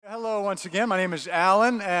once again. My name is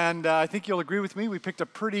Alan, and I think you'll agree with me. We picked a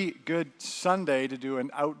pretty good Sunday to do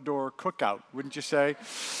an outdoor cookout, wouldn't you say?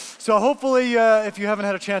 So hopefully, if you haven't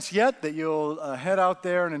had a chance yet, that you'll head out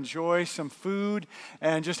there and enjoy some food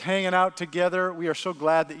and just hanging out together. We are so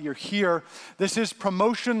glad that you're here. This is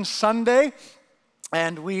Promotion Sunday.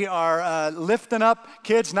 And we are lifting up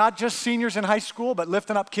kids, not just seniors in high school, but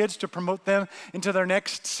lifting up kids to promote them into their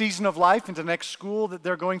next season of life, into the next school that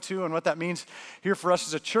they're going to, and what that means here for us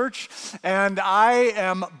as a church. And I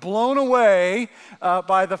am blown away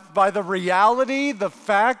by the reality, the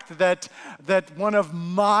fact that one of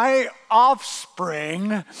my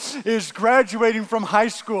offspring is graduating from high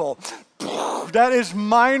school. That is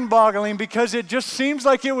mind-boggling because it just seems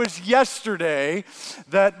like it was yesterday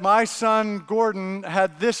that my son Gordon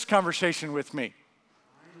had this conversation with me.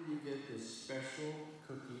 Why did you get this special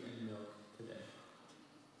cookie and milk today?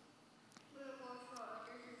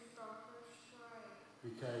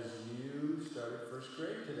 Because you started first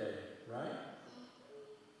grade today, right?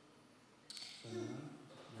 So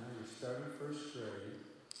now you're starting first grade.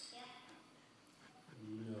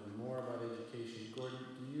 You know more about education. Gordon,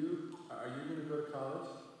 are you going to go to college?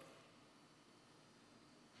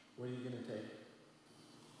 What are you going to take?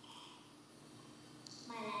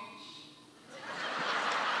 My lunch.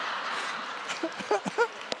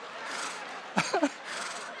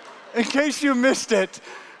 In case you missed it,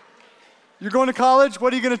 you're going to college,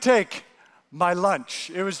 what are you going to take? My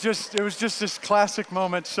lunch. It was just this classic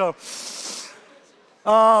moment. So,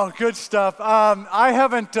 oh, good stuff. I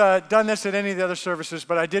haven't done this at any of the other services,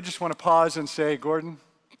 but I did just want to pause and say, Gordon,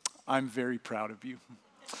 I'm very proud of you.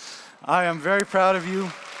 I am very proud of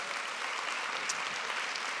you.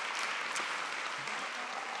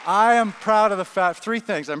 I am proud of the fact, three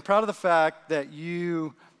things. I'm proud of the fact that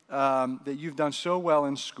you've done so well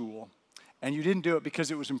in school, and you didn't do it because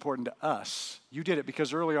it was important to us. You did it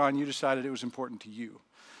because early on you decided it was important to you.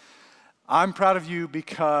 I'm proud of you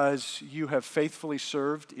because you have faithfully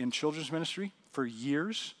served in children's ministry for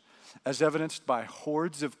years, as evidenced by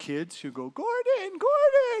hordes of kids who go, Gordon,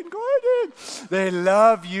 Gordon, Gordon. They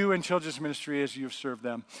love you in children's ministry as you've served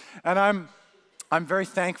them. And I'm very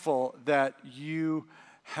thankful that you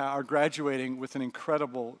are graduating with an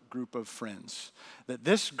incredible group of friends. That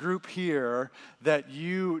this group here that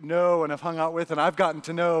you know and have hung out with, and I've gotten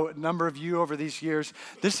to know a number of you over these years,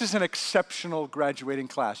 this is an exceptional graduating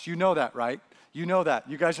class. You know that, right? You know that.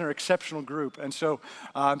 You guys are an exceptional group. And so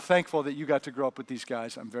I'm thankful that you got to grow up with these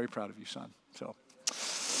guys. I'm very proud of you, son. So,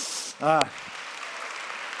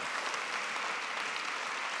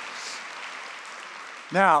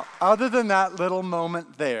 now, other than that little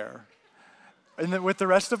moment there, and with the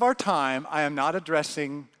rest of our time, I am not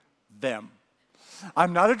addressing them.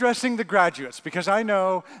 I'm not addressing the graduates because I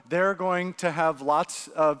know they're going to have lots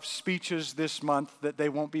of speeches this month that they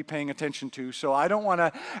won't be paying attention to, so I don't want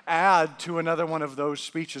to add to another one of those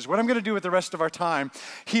speeches. What I'm going to do with the rest of our time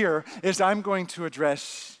here is I'm going to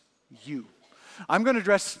address you. I'm going to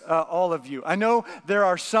address all of you. I know there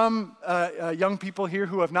are some young people here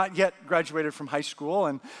who have not yet graduated from high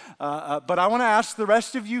school, but I want to ask the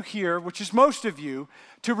rest of you here, which is most of you,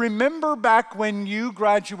 to remember back when you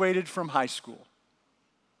graduated from high school.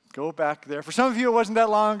 Go back there. For some of you, it wasn't that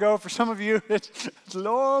long ago. For some of you, it's a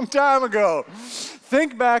long time ago.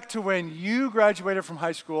 Think back to when you graduated from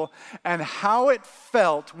high school and how it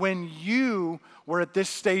felt when you were at this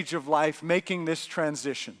stage of life making this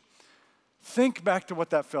transition. Think back to what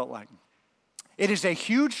that felt like. It is a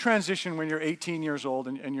huge transition when you're 18 years old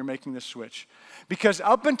and you're making this switch. Because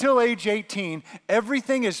up until age 18,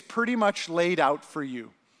 everything is pretty much laid out for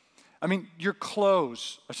you. I mean, your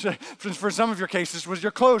clothes, for some of your cases,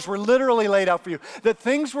 your clothes were literally laid out for you. That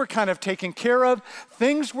things were kind of taken care of.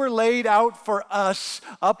 Things were laid out for us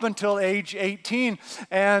up until age 18.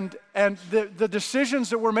 And the decisions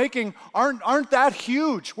that we're making aren't that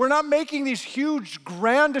huge. We're not making these huge,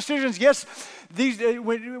 grand decisions. Yes,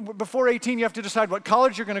 before 18, you have to decide what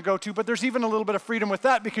college you're going to go to, but there's even a little bit of freedom with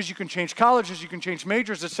that because you can change colleges, you can change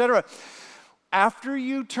majors, etc. After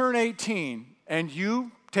you turn 18 and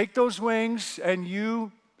you take those wings and you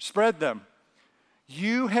spread them,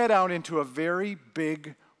 you head out into a very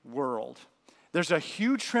big world. There's a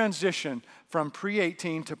huge transition from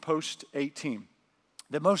pre-18 to post-18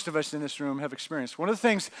 that most of us in this room have experienced. One of the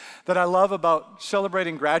things that I love about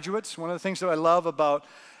celebrating graduates, one of the things that I love about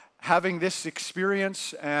having this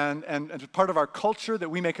experience and part of our culture that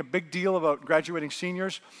we make a big deal about graduating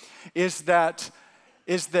seniors is that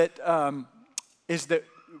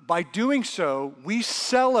by doing so, we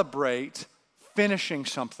celebrate finishing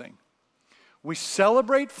something. We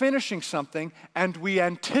celebrate finishing something, and we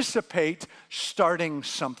anticipate starting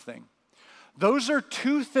something. Those are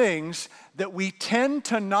two things that we tend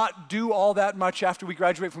to not do all that much after we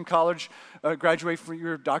graduate from college, graduate from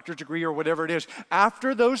your doctorate degree or whatever it is.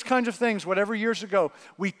 After those kinds of things, whatever years ago,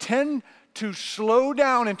 we tend to slow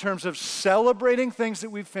down in terms of celebrating things that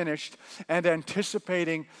we've finished and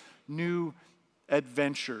anticipating new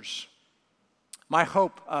adventures. My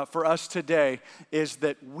hope for us today is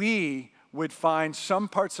that we would find some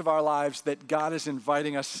parts of our lives that God is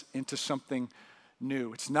inviting us into something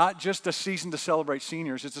new. It's not just a season to celebrate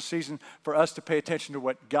seniors. It's a season for us to pay attention to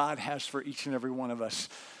what God has for each and every one of us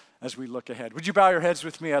as we look ahead. Would you bow your heads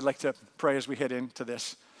with me? I'd like to pray as we head into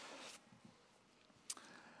this.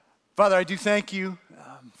 Father, I do thank you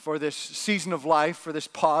for this season of life, for this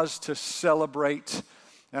pause to celebrate.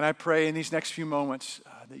 And I pray in these next few moments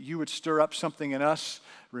that you would stir up something in us.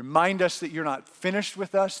 Remind us that you're not finished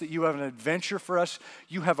with us, that you have an adventure for us.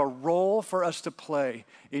 You have a role for us to play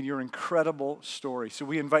in your incredible story. So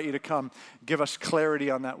we invite you to come, give us clarity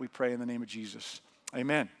on that, we pray in the name of Jesus.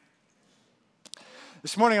 Amen.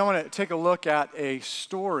 This morning I want to take a look at a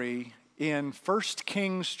story in 1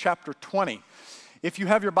 Kings chapter 20. If you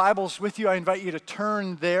have your Bibles with you, I invite you to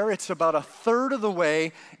turn there. It's about a third of the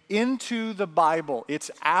way into the Bible. It's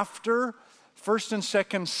after 1st and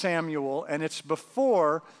 2nd Samuel, and it's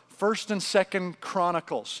before 1st and 2nd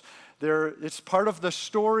Chronicles. It's part of the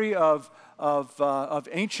story of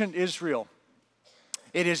ancient Israel.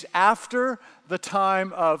 It is after the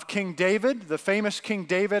time of King David, the famous King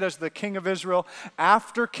David as the king of Israel,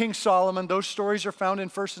 after King Solomon. Those stories are found in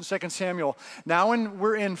 1st and 2nd Samuel. Now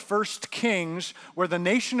we're in 1st Kings, where the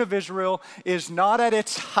nation of Israel is not at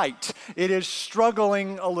its height. It is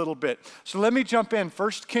struggling a little bit. So let me jump in.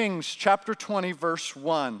 1st Kings chapter 20, verse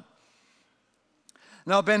 1.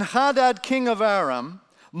 Now Ben-Hadad, king of Aram,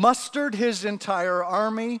 mustered his entire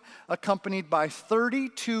army, accompanied by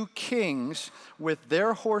 32 kings with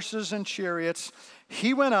their horses and chariots.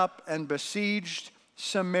 He went up and besieged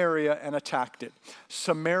Samaria and attacked it.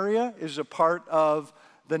 Samaria is a part of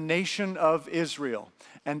the nation of Israel.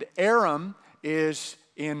 And Aram is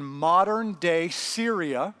in modern-day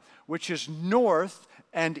Syria, which is north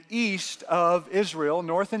and east of Israel,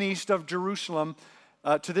 north and east of Jerusalem,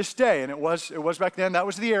 to this day. And it was back then. That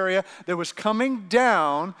was the area that was coming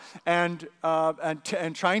down and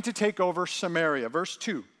trying to take over Samaria. Verse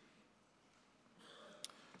 2.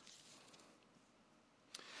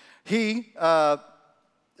 He,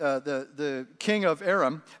 the king of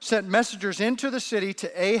Aram, sent messengers into the city to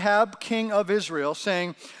Ahab, king of Israel,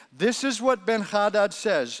 saying, "This is what Ben-Hadad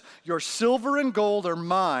says, your silver and gold are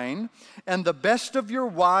mine, and the best of your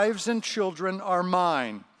wives and children are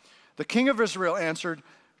mine." The king of Israel answered,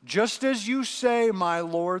 "Just as you say, my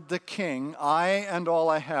lord the king, I and all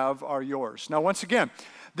I have are yours." Now, once again,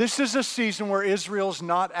 this is a season where Israel's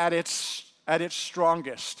not at its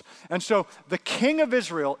strongest. And so the king of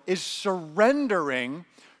Israel is surrendering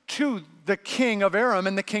to the king of Aram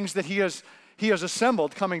and the kings that he has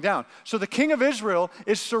assembled coming down. So the king of Israel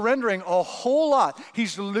is surrendering a whole lot.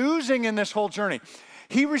 He's losing in this whole journey.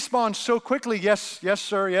 He responds so quickly, yes,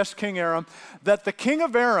 sir, yes, King Aram, that the king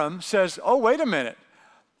of Aram says, "Oh, wait a minute.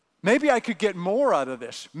 Maybe I could get more out of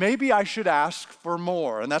this. Maybe I should ask for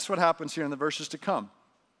more." And that's what happens here in the verses to come.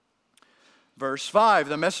 Verse 5,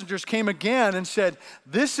 the messengers came again and said,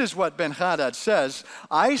 "This is what Ben-Hadad says.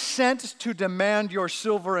 I sent to demand your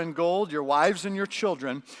silver and gold, your wives and your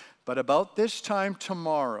children, but about this time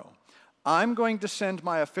tomorrow, I'm going to send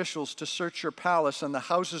my officials to search your palace and the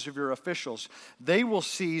houses of your officials. They will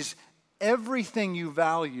seize everything you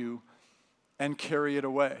value and carry it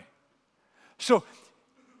away." So,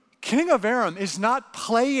 King of Aram is not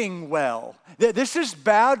playing well. This is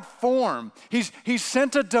bad form. He's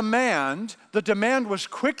sent a demand. The demand was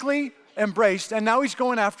quickly embraced, and now he's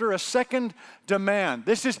going after a second demand.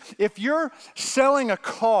 This is, if you're selling a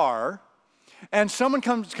car, and someone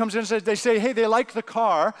comes in and says, they say, hey, they like the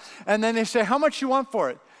car, and then they say, how much you want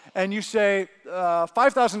for it? And you say,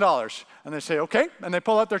 $5,000. And they say, okay. And they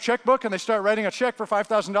pull out their checkbook and they start writing a check for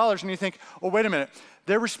 $5,000. And you think, oh, wait a minute.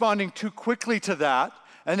 They're responding too quickly to that.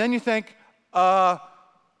 And then you think, I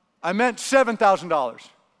meant $7,000.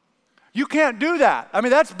 You can't do that. I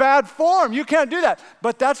mean, that's bad form. You can't do that.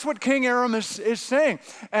 But that's what King Aram is saying.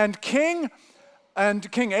 And King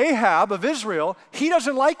Ahab of Israel, he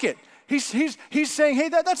doesn't like it. He's saying, hey,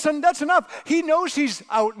 that's enough. He knows he's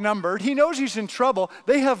outnumbered. He knows he's in trouble.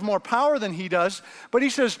 They have more power than he does. But he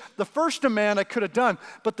says, the first demand I could have done,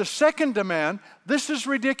 but the second demand, this is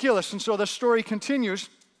ridiculous. And so the story continues.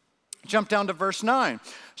 Jump down to verse 9.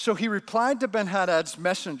 So he replied to Ben-Hadad's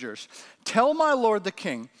messengers, "Tell my lord the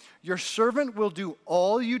king, your servant will do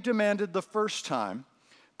all you demanded the first time,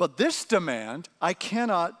 but this demand I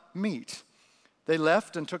cannot meet. They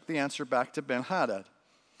left and took the answer back to Ben-Hadad.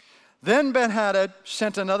 Then Ben-Hadad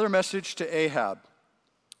sent another message to Ahab.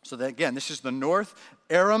 So that, again, this is the north,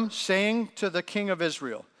 Aram saying to the king of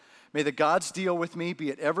Israel, may the gods deal with me, be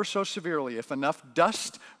it ever so severely, if enough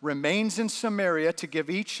dust remains in Samaria to give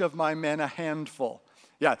each of my men a handful.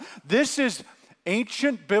 Yeah, this is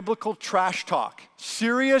ancient biblical trash talk.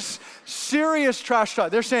 Serious trash talk.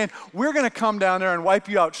 They're saying, we're going to come down there and wipe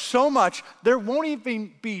you out so much, there won't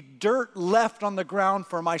even be dirt left on the ground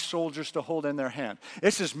for my soldiers to hold in their hand.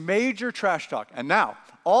 This is major trash talk. And now,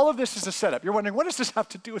 all of this is a setup. You're wondering, what does this have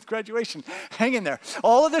to do with graduation? Hang in there.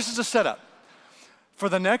 All of this is a setup for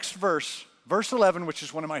the next verse, verse 11, which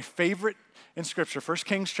is one of my favorite in Scripture, 1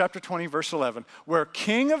 Kings chapter 20, verse 11, where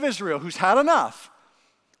King of Israel, who's had enough,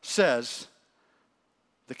 says,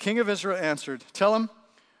 the king of Israel answered, tell him,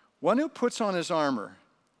 one who puts on his armor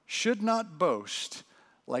should not boast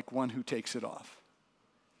like one who takes it off.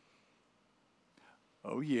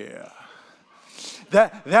 Oh yeah.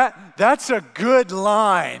 That's a good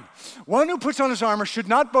line. One who puts on his armor should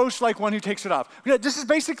not boast like one who takes it off. This is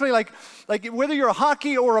basically like whether you're a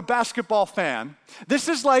hockey or a basketball fan, this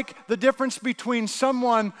is like the difference between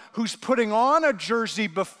someone who's putting on a jersey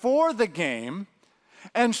before the game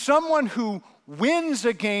and someone who wins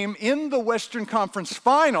a game in the Western Conference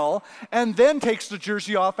final and then takes the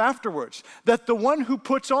jersey off afterwards. That the one who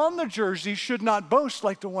puts on the jersey should not boast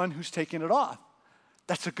like the one who's taking it off.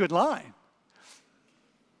 That's a good line.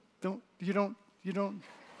 You don't.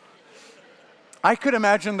 I could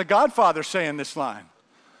imagine the Godfather saying this line.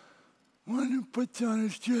 One who puts on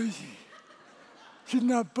his jersey should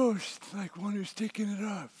not boast like one who's taking it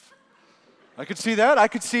off. I could see that. I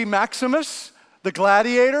could see Maximus, the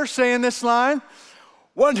gladiator, saying this line.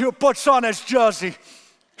 One who puts on his jersey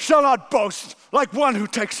shall not boast like one who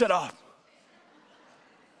takes it off.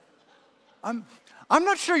 I'm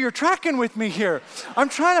not sure you're tracking with me here. I'm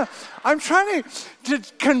trying to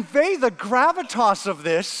convey the gravitas of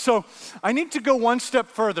this, so I need to go one step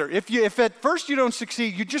further. If at first you don't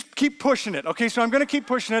succeed, you just keep pushing it, okay? So I'm going to keep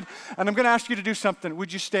pushing it, and I'm going to ask you to do something.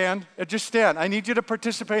 Would you stand? Just stand. I need you to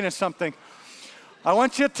participate in something. I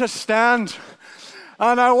want you to stand,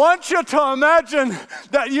 and I want you to imagine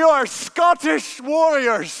that you are Scottish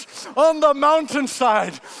warriors on the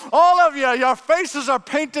mountainside. All of you, your faces are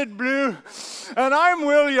painted blue. And I'm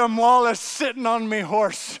William Wallace sitting on me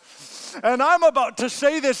horse. And I'm about to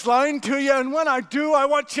say this line to you, and when I do, I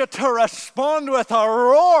want you to respond with a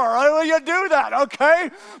roar. Will you do that, okay?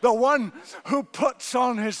 The one who puts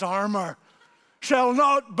on his armor shall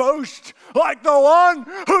not boast like the one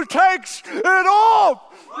who takes it off.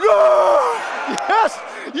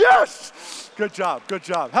 Yes. Good job.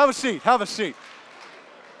 Have a seat.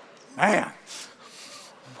 Man,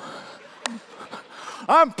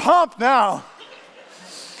 I'm pumped now.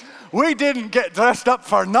 We didn't get dressed up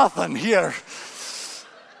for nothing here.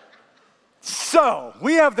 So,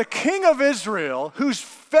 we have the king of Israel who's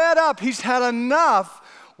fed up. He's had enough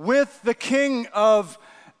with the king of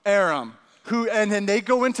Aram. And then they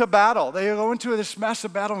go into battle. They go into this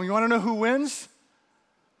massive battle. And you want to know who wins?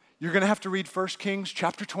 You're going to have to read 1 Kings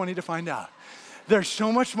chapter 20 to find out. There's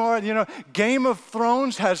so much more. Game of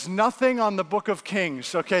Thrones has nothing on the book of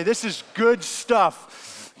Kings. Okay, this is good stuff.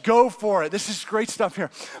 Go for it. This is great stuff here.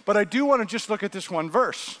 But I do want to just look at this one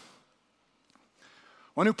verse.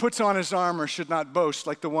 One who puts on his armor should not boast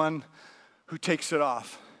like the one who takes it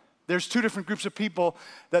off. There's two different groups of people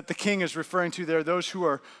that the king is referring to there. Those who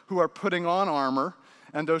are putting on armor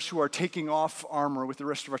and those who are taking off armor. With the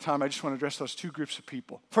rest of our time, I just want to address those two groups of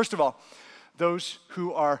people. First of all, those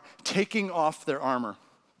who are taking off their armor.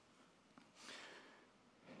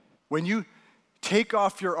 When you take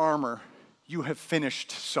off your armor, you have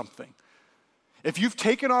finished something. If you've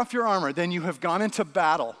taken off your armor, then you have gone into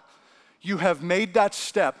battle. You have made that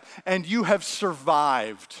step, and you have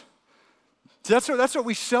survived. So that's what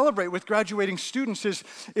we celebrate with graduating students is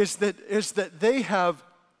that they have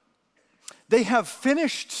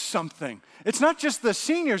finished something. It's not just the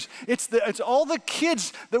seniors, it's all the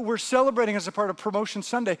kids that we're celebrating as a part of Promotion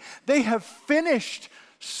Sunday. They have finished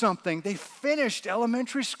something. They finished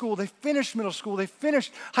elementary school, they finished middle school, they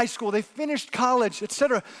finished high school, they finished college,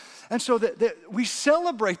 etc. And so we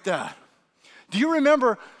celebrate that. Do you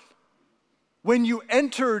remember when you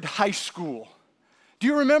entered high school? Do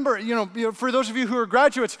you remember, for those of you who are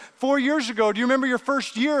graduates, 4 years ago, do you remember your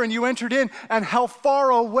first year and you entered in and how far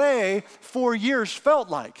away 4 years felt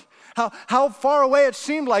like? How far away it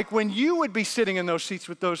seemed like when you would be sitting in those seats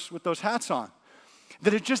with those hats on.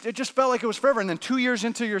 That it just felt like it was forever. And then 2 years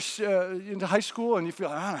into into high school, and you feel,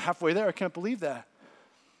 I'm halfway there. I can't believe that.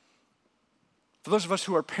 For those of us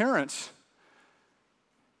who are parents,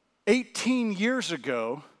 18 years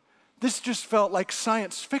ago, this just felt like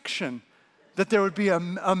science fiction that there would be a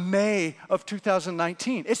May of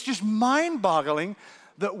 2019. It's just mind-boggling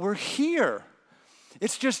that we're here.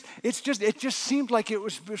 It just seemed like it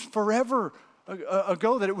was forever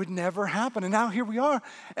ago that it would never happen. And now here we are.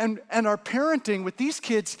 And our parenting with these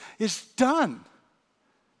kids is done.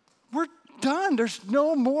 We're done. There's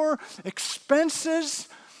no more expenses.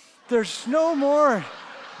 There's no more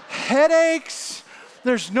headaches.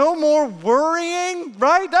 There's no more worrying,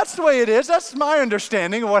 right? That's the way it is. That's my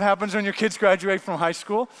understanding of what happens when your kids graduate from high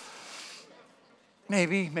school.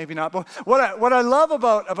 Maybe, maybe not. But what I love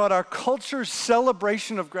about our culture's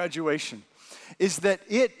celebration of graduation is that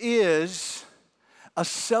it is a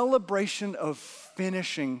celebration of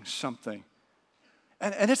finishing something.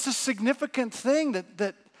 And it's a significant thing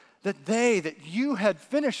that you had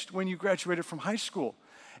finished when you graduated from high school.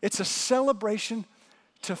 It's a celebration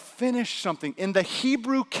to finish something. In the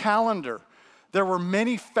Hebrew calendar, there were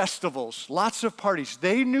many festivals, lots of parties.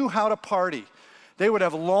 They knew how to party. They would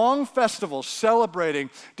have long festivals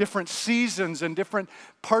celebrating different seasons and different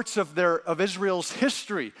parts of Israel's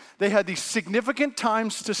history. They had these significant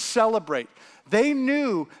times to celebrate. They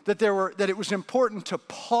knew that it was important to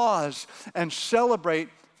pause and celebrate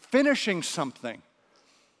finishing something.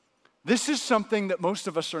 This is something that most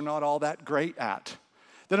of us are not all that great at.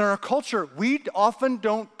 That in our culture, we often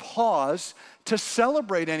don't pause to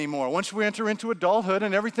celebrate anymore. Once we enter into adulthood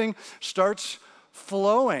and everything starts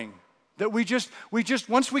flowing, that we just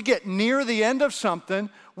once we get near the end of something,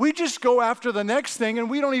 we just go after the next thing and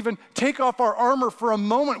we don't even take off our armor for a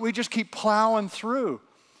moment. We just keep plowing through.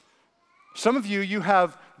 Some of you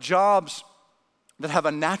have jobs that have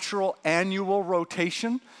a natural annual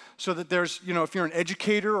rotation. So that there's, if you're an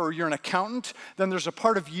educator or you're an accountant, then there's a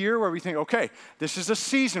part of year where we think, okay, this is a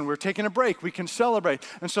season, we're taking a break, we can celebrate.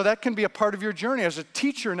 And so that can be a part of your journey. As a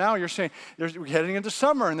teacher now, you're saying, we're heading into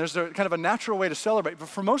summer, and there's kind of a natural way to celebrate. But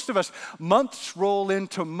for most of us, months roll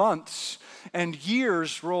into months, and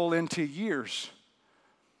years roll into years.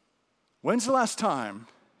 When's the last time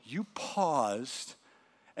you paused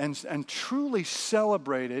and truly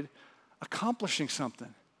celebrated accomplishing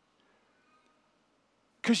something?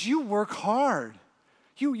 Because you work hard.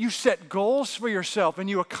 You set goals for yourself and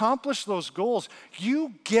you accomplish those goals.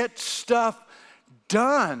 You get stuff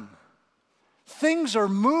done. Things are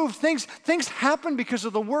moved. Things happen because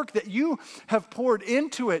of the work that you have poured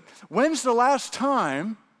into it. When's the last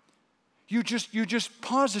time you just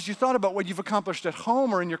paused as you thought about what you've accomplished at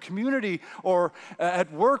home or in your community or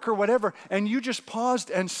at work or whatever, and you just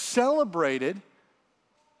paused and celebrated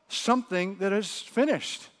something that is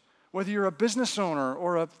finished? Whether you're a business owner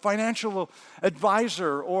or a financial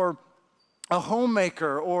advisor or a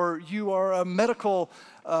homemaker or you are a medical,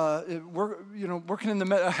 working in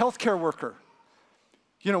a healthcare worker.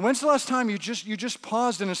 When's the last time you just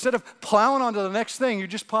paused and instead of plowing on to the next thing, you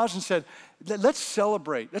just paused and said, let's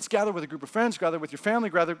celebrate. Let's gather with a group of friends, gather with your family,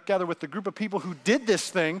 gather with the group of people who did this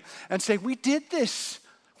thing and say, we did this.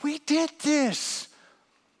 We did this.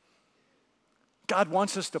 God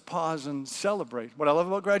wants us to pause and celebrate. What I love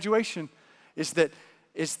about graduation is that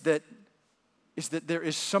there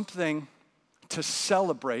is something to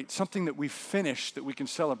celebrate, something that we've finished that we can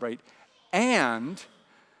celebrate, and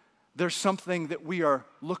there's something that we are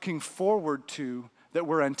looking forward to that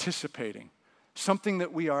we're anticipating, something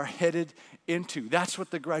that we are headed into. That's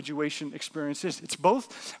what the graduation experience is. It's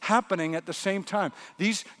both happening at the same time.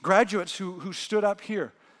 These graduates who stood up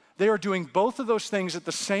here, they are doing both of those things at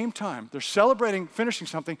the same time. They're celebrating finishing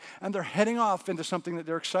something, and they're heading off into something that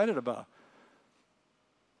they're excited about.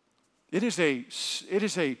 It is an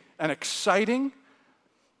exciting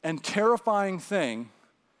and terrifying thing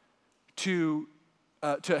to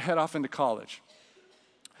head off into college.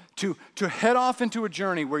 To head off into a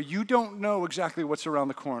journey where you don't know exactly what's around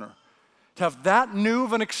the corner. To have that new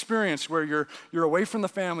of an experience where you're away from the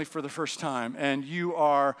family for the first time, and you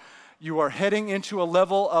are heading into a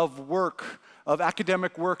level of work, of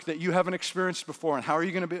academic work that you haven't experienced before, and how are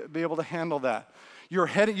you going to be able to handle that? You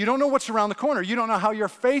don't know what's around the corner. You don't know how your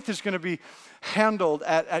faith is going to be handled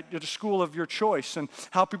at the school of your choice and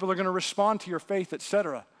how people are going to respond to your faith,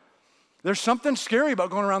 etc. There's something scary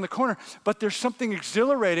about going around the corner, but there's something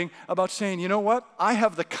exhilarating about saying, you know what? I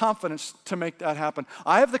have the confidence to make that happen.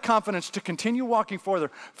 I have the confidence to continue walking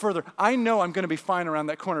further. I know I'm going to be fine around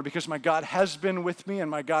that corner because my God has been with me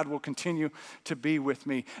and my God will continue to be with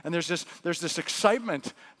me. And there's this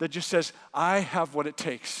excitement that just says, I have what it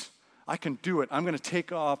takes. I can do it. I'm going to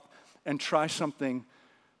take off and try something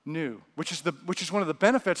new, which is one of the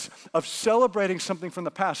benefits of celebrating something from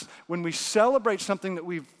the past. When we celebrate something that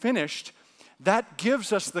we've finished, that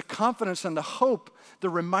gives us the confidence and the hope, the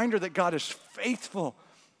reminder that God is faithful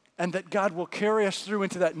and that God will carry us through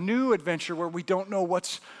into that new adventure where we don't know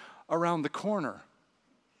what's around the corner.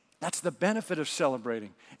 That's the benefit of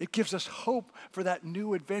celebrating. It gives us hope for that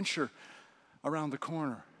new adventure around the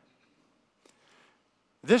corner.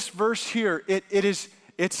 This verse here,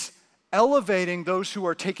 it's elevating those who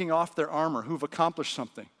are taking off their armor, who've accomplished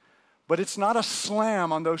something. But it's not a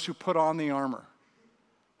slam on those who put on the armor.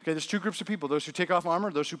 Okay, there's two groups of people, those who take off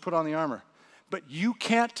armor, those who put on the armor. But you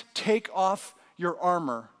can't take off your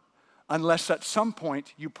armor unless at some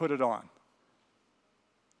point you put it on.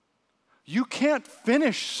 You can't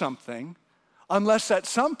finish something unless at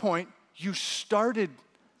some point you started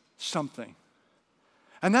something.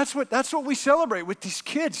 And that's what we celebrate with these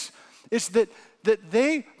kids, is that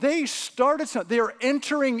they started something. They are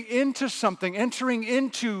entering into something, entering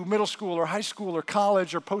into middle school or high school or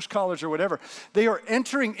college or post-college or whatever. They are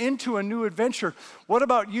entering into a new adventure. What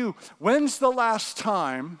about you? When's the last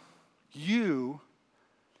time you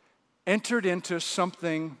entered into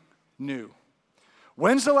something new?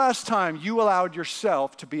 When's the last time you allowed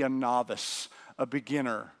yourself to be a novice, a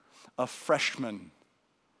beginner, a freshman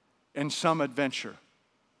in some adventure?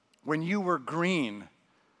 When you were green?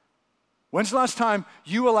 When's the last time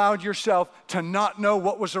you allowed yourself to not know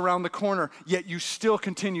what was around the corner, yet you still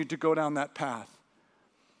continued to go down that path?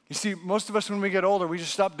 You see, most of us when we get older, we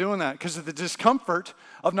just stop doing that because of the discomfort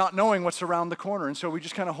of not knowing what's around the corner, and so we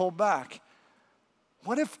just kind of hold back.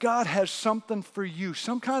 What if God has something for you,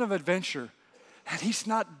 some kind of adventure, and He's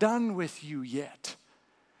not done with you yet?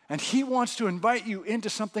 And He wants to invite you into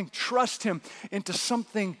something, trust Him, into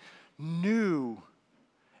something new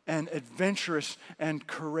and adventurous and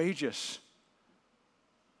courageous.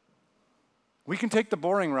 We can take the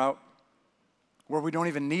boring route where we don't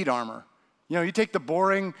even need armor. You know, you take the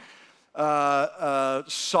boring,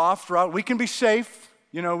 soft route. We can be safe.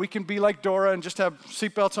 You know, we can be like Dora and just have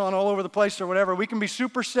seatbelts on all over the place or whatever. We can be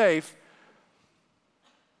super safe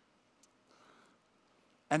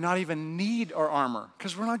and not even need our armor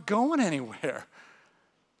because we're not going anywhere.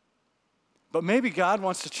 But maybe God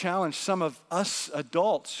wants to challenge some of us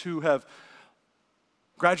adults who have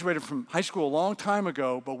graduated from high school a long time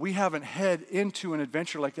ago, but we haven't head into an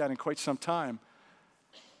adventure like that in quite some time.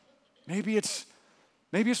 Maybe it's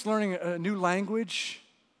learning a new language.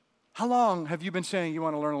 How long have you been saying you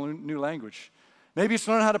want to learn a new language? Maybe it's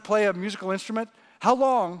learning how to play a musical instrument. How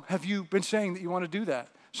long have you been saying that you want to do that?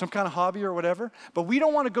 Some kind of hobby or whatever? But we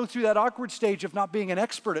don't want to go through that awkward stage of not being an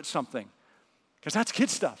expert at something, because that's kid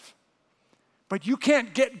stuff. But you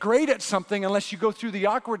can't get great at something unless you go through the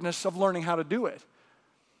awkwardness of learning how to do it.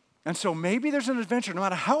 And so maybe there's an adventure, no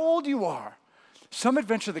matter how old you are, some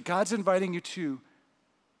adventure that God's inviting you to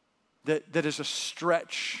that is a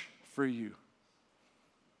stretch for you.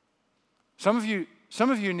 Some of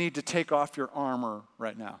you need to take off your armor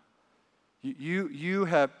right now.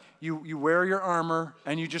 You wear your armor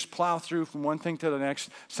and you just plow through from one thing to the next.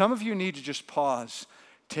 Some of you need to just pause,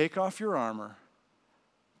 take off your armor,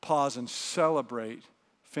 pause and celebrate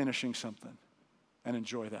finishing something and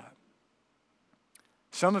enjoy that.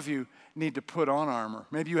 Some of you need to put on armor.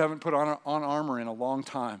 Maybe you haven't put on armor in a long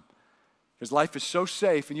time because life is so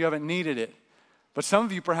safe and you haven't needed it. But some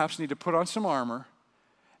of you perhaps need to put on some armor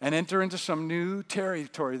and enter into some new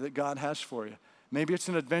territory that God has for you. Maybe it's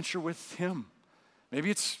an adventure with Him. Maybe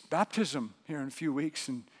it's baptism here in a few weeks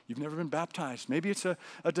and you've never been baptized. Maybe it's a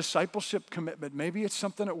discipleship commitment. Maybe it's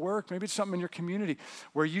something at work. Maybe it's something in your community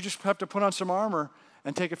where you just have to put on some armor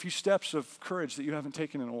and take a few steps of courage that you haven't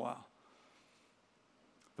taken in a while.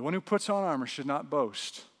 The one who puts on armor should not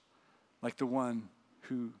boast like the one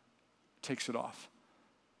who takes it off.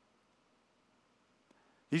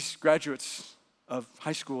 These graduates of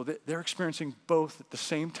high school, they're experiencing both at the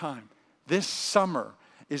same time. This summer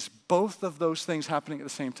is both of those things happening at the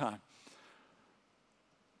same time.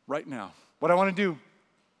 Right now. What I want to do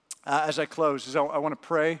as I close is I want to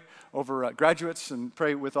pray over graduates and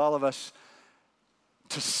pray with all of us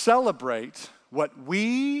to celebrate what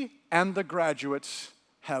we and the graduates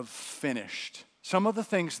have finished. Some of the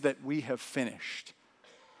things that we have finished.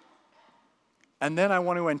 And then I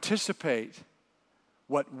want to anticipate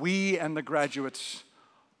what we and the graduates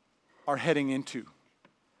are heading into.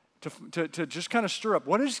 To just kind of stir up.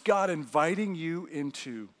 What is God inviting you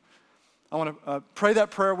into? I want to pray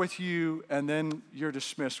that prayer with you, and then you're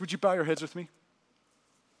dismissed. Would you bow your heads with me?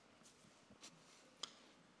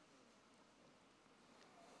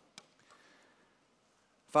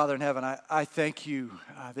 Father in heaven, I thank you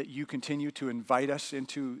that you continue to invite us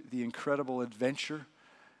into the incredible adventure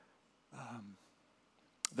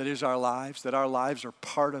that is our lives, that our lives are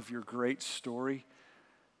part of your great story.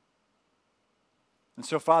 And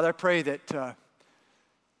so, Father, I pray that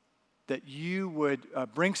you would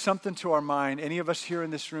bring something to our mind, any of us here in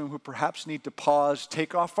this room who perhaps need to pause,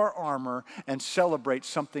 take off our armor, and celebrate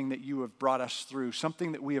something that you have brought us through,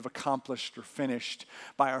 something that we have accomplished or finished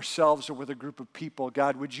by ourselves or with a group of people.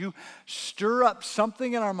 God, would you stir up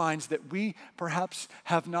something in our minds that we perhaps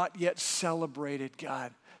have not yet celebrated,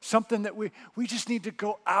 God? Something that we just need to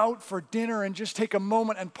go out for dinner and just take a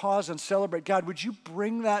moment and pause and celebrate. God, would you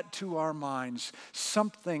bring that to our minds,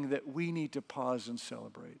 something that we need to pause and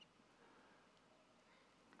celebrate?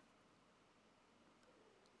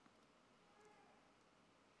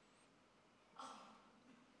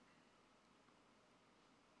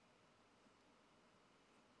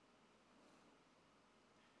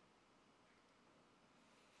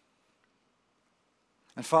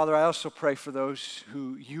 And Father, I also pray for those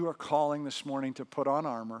who you are calling this morning to put on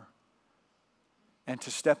armor and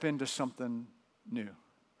to step into something new.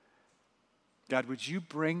 God, would you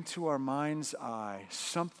bring to our mind's eye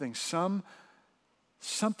something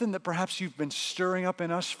that perhaps you've been stirring up in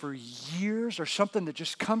us for years, or something that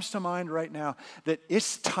just comes to mind right now, that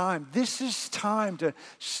it's time, this is time to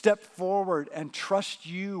step forward and trust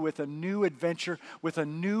you with a new adventure, with a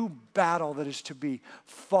new battle that is to be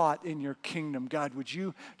fought in your kingdom. God, would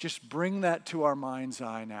you just bring that to our mind's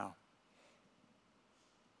eye now?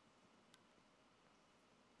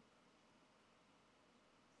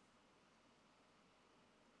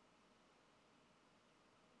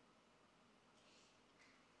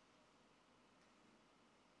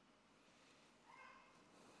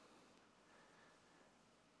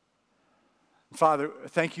 Father,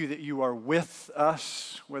 thank you that you are with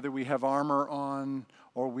us, whether we have armor on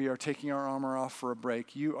or we are taking our armor off for a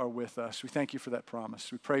break. You are with us. We thank you for that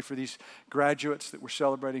promise. We pray for these graduates that we're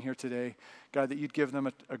celebrating here today. God, that you'd give them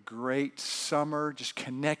a great summer, just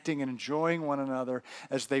connecting and enjoying one another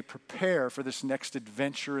as they prepare for this next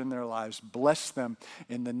adventure in their lives. Bless them.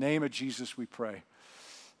 In the name of Jesus, we pray.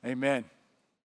 Amen.